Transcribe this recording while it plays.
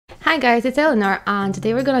Hi guys, it's Eleanor, and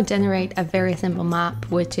today we're going to generate a very simple map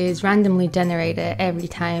which is randomly generated every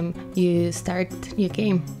time you start your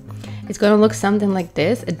game. It's going to look something like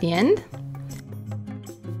this at the end.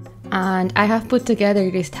 And I have put together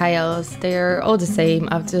these tiles. They're all the same,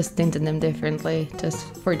 I've just tinted them differently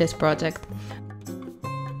just for this project.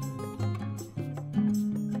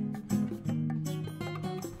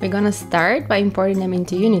 We're going to start by importing them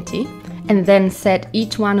into Unity and then set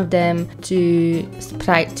each one of them to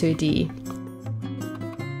Sprite 2D.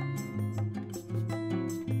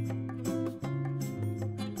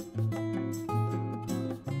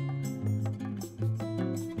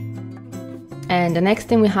 And the next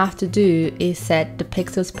thing we have to do is set the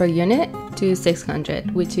pixels per unit to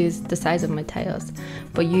 600, which is the size of my tiles.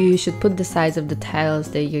 But you should put the size of the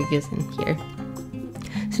tiles that you're using here.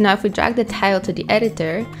 So now if we drag the tile to the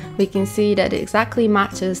editor, we can see that it exactly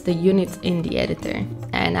matches the units in the editor.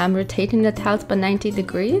 And I'm rotating the tiles by 90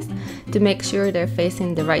 degrees to make sure they're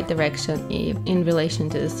facing the right direction in relation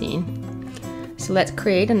to the scene. So let's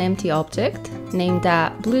create an empty object, name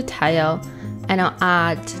that blue tile, and I'll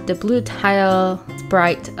add the blue tile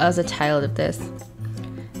sprite as a child of this.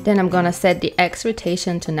 Then I'm gonna set the X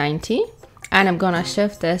rotation to 90, and I'm gonna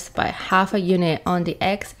shift this by half a unit on the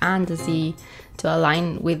X and the Z to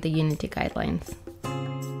align with the Unity guidelines.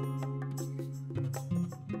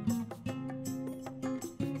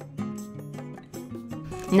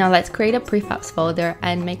 Now let's create a prefabs folder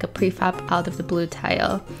and make a prefab out of the blue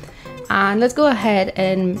tile. And let's go ahead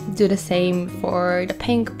and do the same for the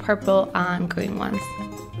pink, purple, and green ones.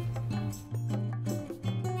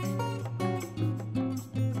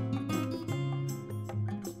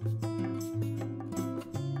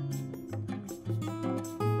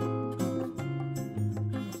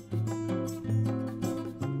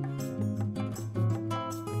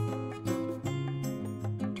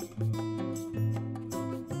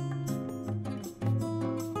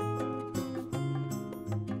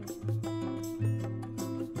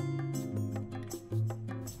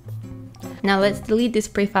 Now let's delete these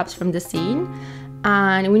prefabs from the scene,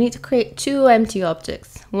 and we need to create two empty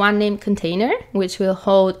objects. One named container, which will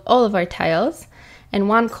hold all of our tiles, and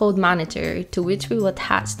one called manager, to which we will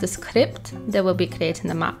attach the script that will be creating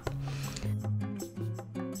the map.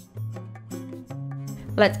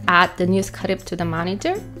 Let's add the new script to the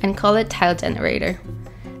manager and call it tile generator.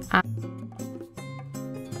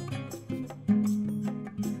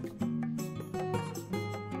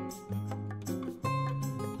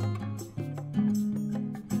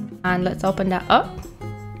 And let's open that up.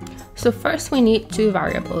 So first we need two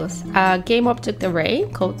variables, a game object array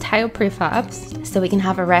called tile prefabs, so we can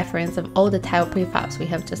have a reference of all the tile prefabs we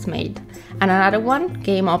have just made, and another one,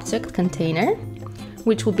 game object container,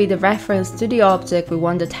 which will be the reference to the object we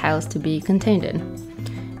want the tiles to be contained in.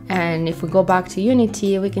 And if we go back to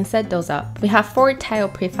Unity, we can set those up. We have 4 tile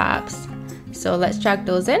prefabs, so let's drag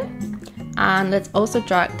those in, and let's also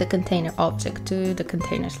drag the container object to the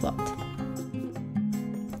container slot.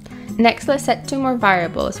 Next, let's set 2 more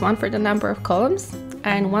variables, one for the number of columns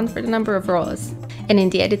and one for the number of rows. And in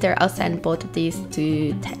the editor, I'll send both of these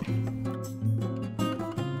to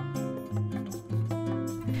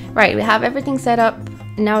 10. Right, we have everything set up.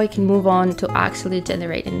 Now we can move on to actually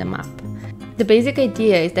generating the map. The basic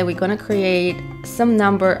idea is that we're going to create some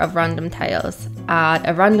number of random tiles at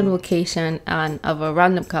a random location and of a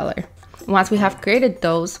random color. Once we have created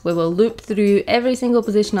those, we will loop through every single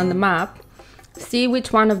position on the map, see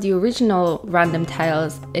which one of the original random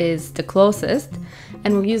tiles is the closest,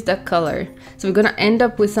 and we'll use that color. So we're gonna end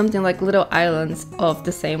up with something like little islands of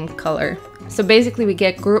the same color. So basically we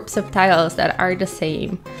get groups of tiles that are the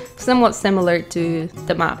same, somewhat similar to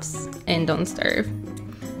the maps in Don't Starve.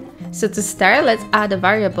 So to start, let's add a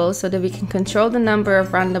variable so that we can control the number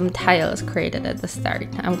of random tiles created at the start.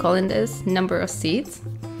 I'm calling this number of seeds.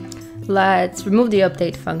 Let's remove the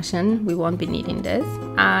update function, we won't be needing this,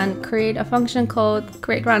 and create a function called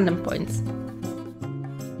create random points.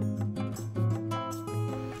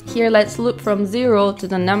 Here let's loop from 0 to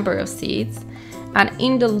the number of seeds, and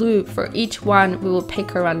in the loop for each one we will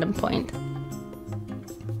pick a random point.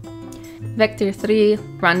 Vector 3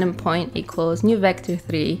 random point equals new vector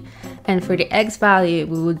 3, and for the x value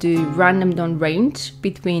we will do random.range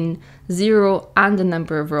between 0 and the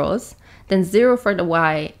number of rows, then 0 for the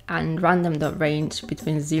y, and random.range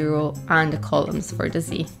between 0 and the columns for the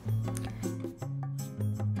z.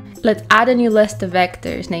 Let's add a new list of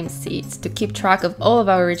vectors named seeds to keep track of all of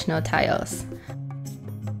our original tiles.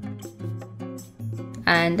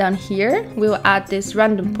 And down here, we will add this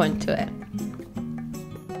random point to it.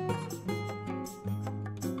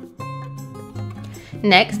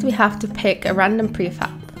 Next, we have to pick a random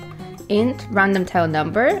prefab. int random tile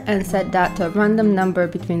number and set that to a random number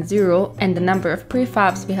between 0 and the number of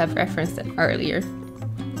prefabs we have referenced earlier.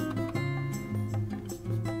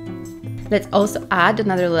 Let's also add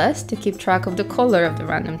another list to keep track of the color of the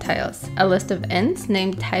random tiles, a list of ints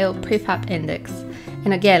named tile prefab index.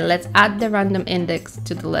 And again, let's add the random index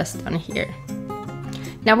to the list on here.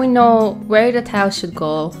 Now we know where the tile should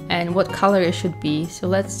go and what color it should be, so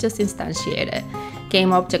let's just instantiate it.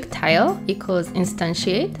 Game object tile equals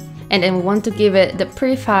instantiate, and then we want to give it the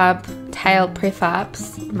prefab tile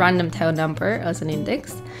prefabs random tile number as an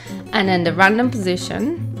index, and then the random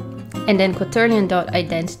position, and then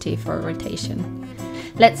quaternion.identity for rotation.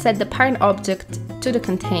 Let's set the parent object to the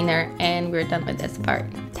container and we're done with this part.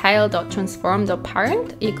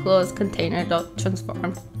 Tile.transform.parent equals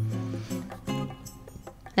container.transform.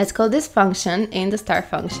 Let's call this function in the start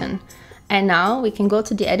function. And now we can go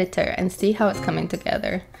to the editor and see how it's coming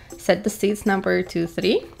together. Set the seeds number to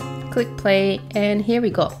 3, click play, and here we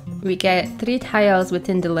go. We get 3 tiles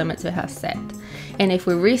within the limits we have set. And if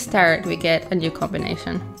we restart, we get a new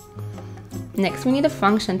combination. Next, we need a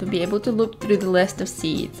function to be able to loop through the list of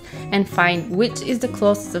seeds and find which is the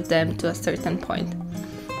closest of them to a certain point.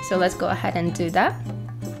 So let's go ahead and do that.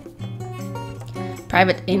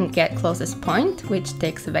 Private int get closest point, which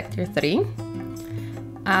takes vector 3.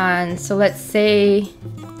 And so let's say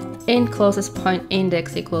int closest point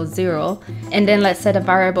index equals 0. And then let's set a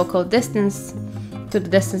variable called distance to the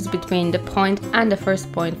distance between the point and the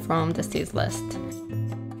first point from the seeds list.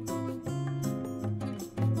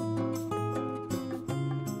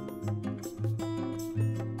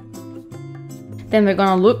 Then we're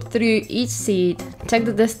gonna loop through each seed, check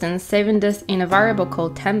the distance, saving this in a variable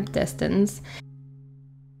called temp distance.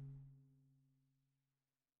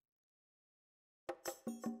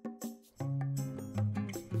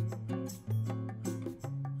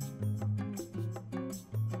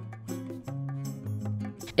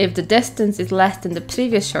 If the distance is less than the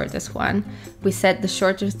previous shortest one, we set the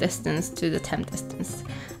shortest distance to the temp distance.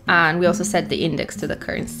 And we also set the index to the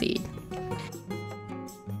current seed.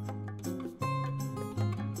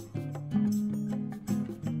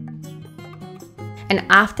 And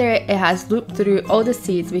after it has looped through all the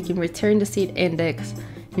seeds, we can return the seed index,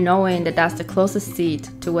 knowing that that's the closest seed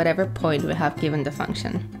to whatever point we have given the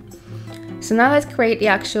function. So now let's create the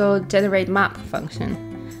actual generate map function.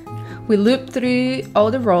 We loop through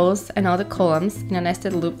all the rows and all the columns in a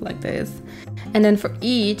nested loop like this. And then for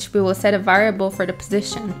each, we will set a variable for the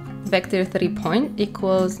position. Vector 3 point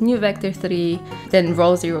equals new vector 3, then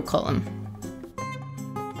row 0 column.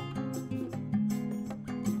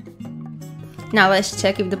 Now let's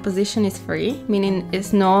check if the position is free, meaning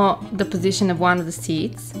it's not the position of one of the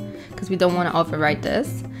seeds, because we don't want to overwrite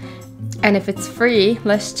this. And if it's free,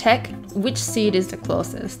 let's check which seed is the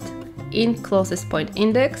closest. Int closest point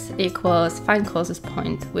index equals find closest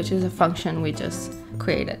point, which is a function we just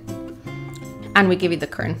created. And we give it the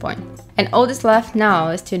current point. And all that's left now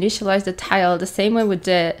is to initialize the tile the same way we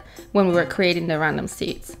did when we were creating the random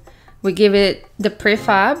seeds. We give it the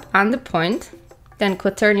prefab and the point, then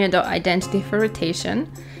quaternion.identity for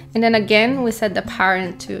rotation, and then again we set the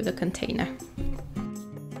parent to the container.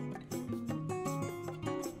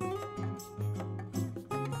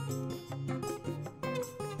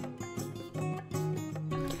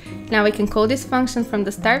 Now we can call this function from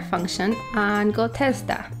the start function and go test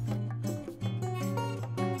that.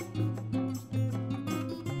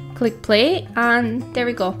 Click play, and there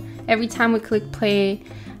we go. Every time we click play,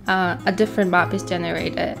 a different map is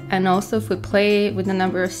generated, and also if we play with the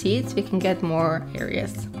number of seeds, we can get more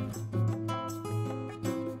areas.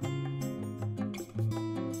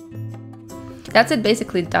 That's it,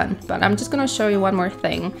 basically done, but I'm just gonna show you one more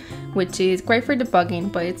thing, which is great for debugging,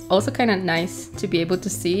 but it's also kind of nice to be able to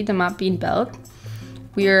see the map being built.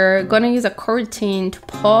 We're gonna use a coroutine to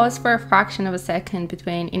pause for a fraction of a second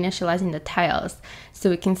between initializing the tiles, so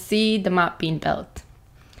we can see the map being built.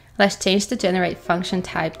 Let's change the generate function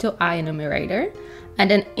type to iEnumerator, and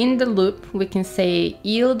then in the loop we can say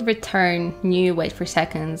yield return new wait for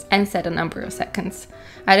seconds and set a number of seconds.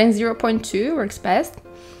 I think 0.2 works best.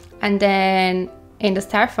 And then in the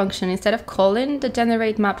start function, instead of calling the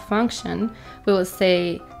generate map function, we will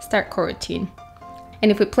say start coroutine.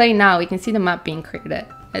 And if we play now, we can see the map being created.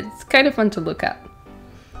 It's kind of fun to look at.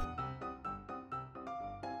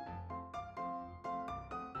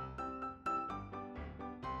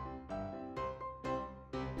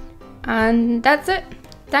 And that's it.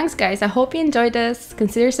 Thanks guys, I hope you enjoyed this.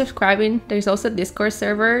 Consider subscribing. There's also a Discord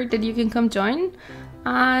server that you can come join.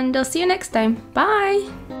 And I'll see you next time.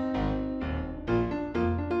 Bye!